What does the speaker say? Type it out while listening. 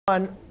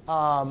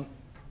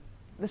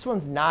This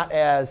one's not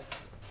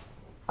as,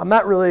 I'm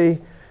not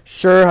really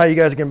sure how you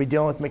guys are going to be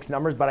dealing with mixed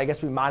numbers, but I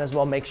guess we might as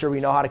well make sure we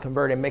know how to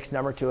convert a mixed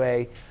number to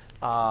a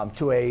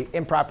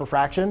improper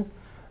fraction.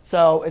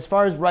 So as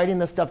far as writing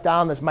this stuff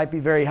down, this might be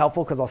very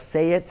helpful because I'll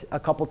say it a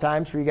couple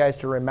times for you guys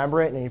to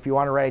remember it. And if you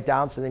want to write it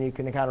down so then you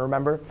can kind of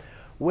remember.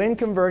 When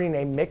converting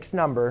a mixed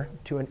number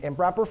to an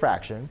improper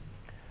fraction,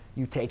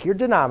 you take your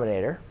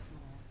denominator,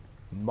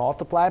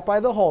 multiply it by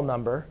the whole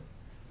number,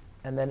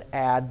 and then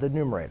add the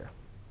numerator.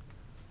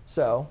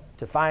 So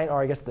to find,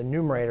 or I guess the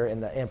numerator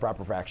in the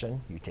improper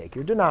fraction, you take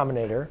your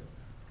denominator,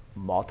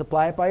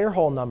 multiply it by your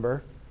whole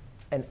number,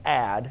 and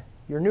add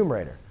your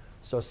numerator.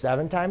 So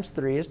 7 times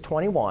 3 is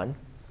 21,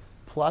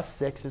 plus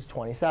 6 is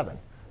 27.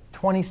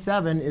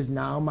 27 is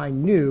now my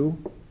new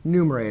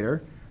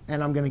numerator,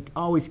 and I'm going to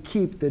always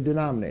keep the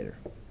denominator.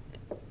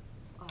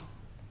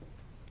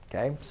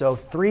 Okay, so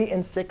 3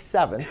 and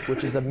 6/7,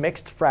 which is a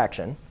mixed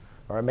fraction,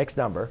 or a mixed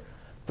number,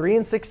 3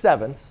 and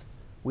 6/7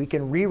 we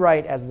can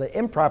rewrite as the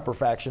improper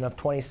fraction of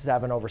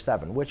 27 over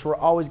 7, which we're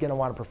always going to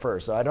want to prefer.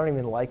 So I don't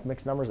even like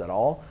mixed numbers at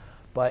all.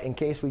 But in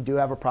case we do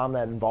have a problem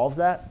that involves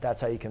that,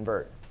 that's how you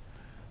convert.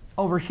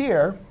 Over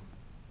here,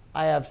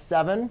 I have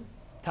 7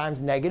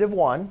 times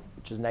 -1,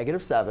 which is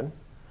 -7.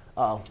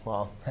 Oh,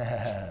 well,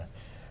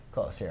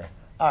 close here.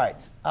 All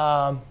right,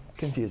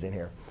 confusing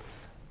here.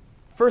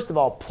 First of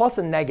all, plus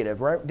a negative,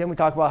 right? Didn't we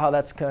talk about how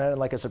that's kind of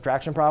like a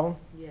subtraction problem?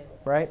 Yes.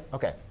 Right?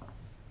 OK.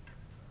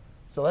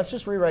 So let's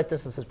just rewrite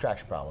this as a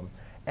subtraction problem.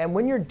 And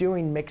when you're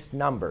doing mixed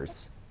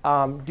numbers,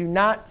 do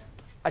not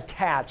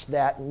attach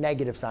that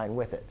negative sign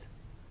with it.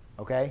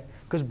 OK?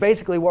 Because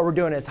basically what we're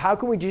doing is, how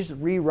can we just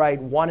rewrite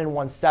 1 and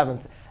 1/7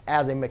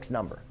 as a mixed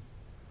number?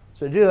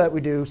 So to do that, we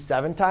do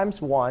 7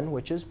 times 1,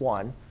 which is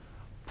 1,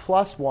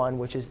 plus 1,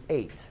 which is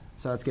 8.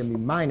 So that's going to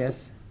be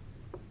minus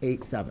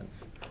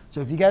 8/7.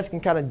 So if you guys can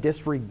kind of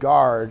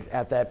disregard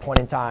at that point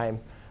in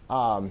time,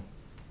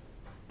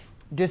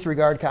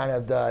 disregard kind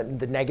of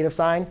the negative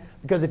sign.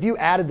 Because if you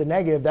added the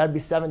negative, that would be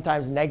 7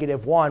 times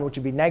 -1, which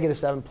would be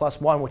 -7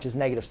 plus 1, which is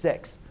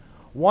 -6.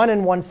 1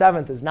 and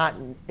 1/7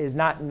 is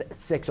not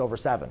 6 over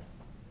 7.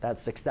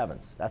 That's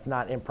 6/7. That's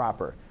not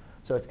improper.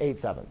 So it's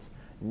 8/7.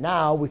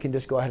 Now we can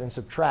just go ahead and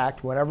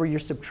subtract. Whenever you're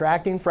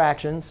subtracting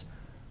fractions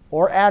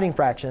or adding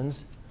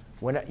fractions,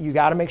 you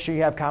got to make sure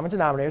you have common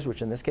denominators,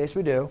 which in this case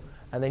we do.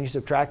 And then you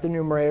subtract the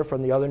numerator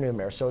from the other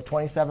numerator. So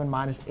 27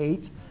 minus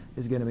 8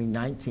 is going to be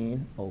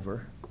 19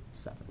 over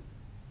 7.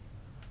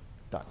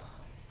 Done.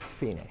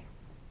 Fine.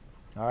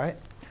 All right.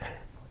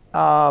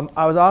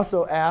 I was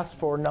also asked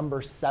for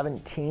number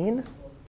 17.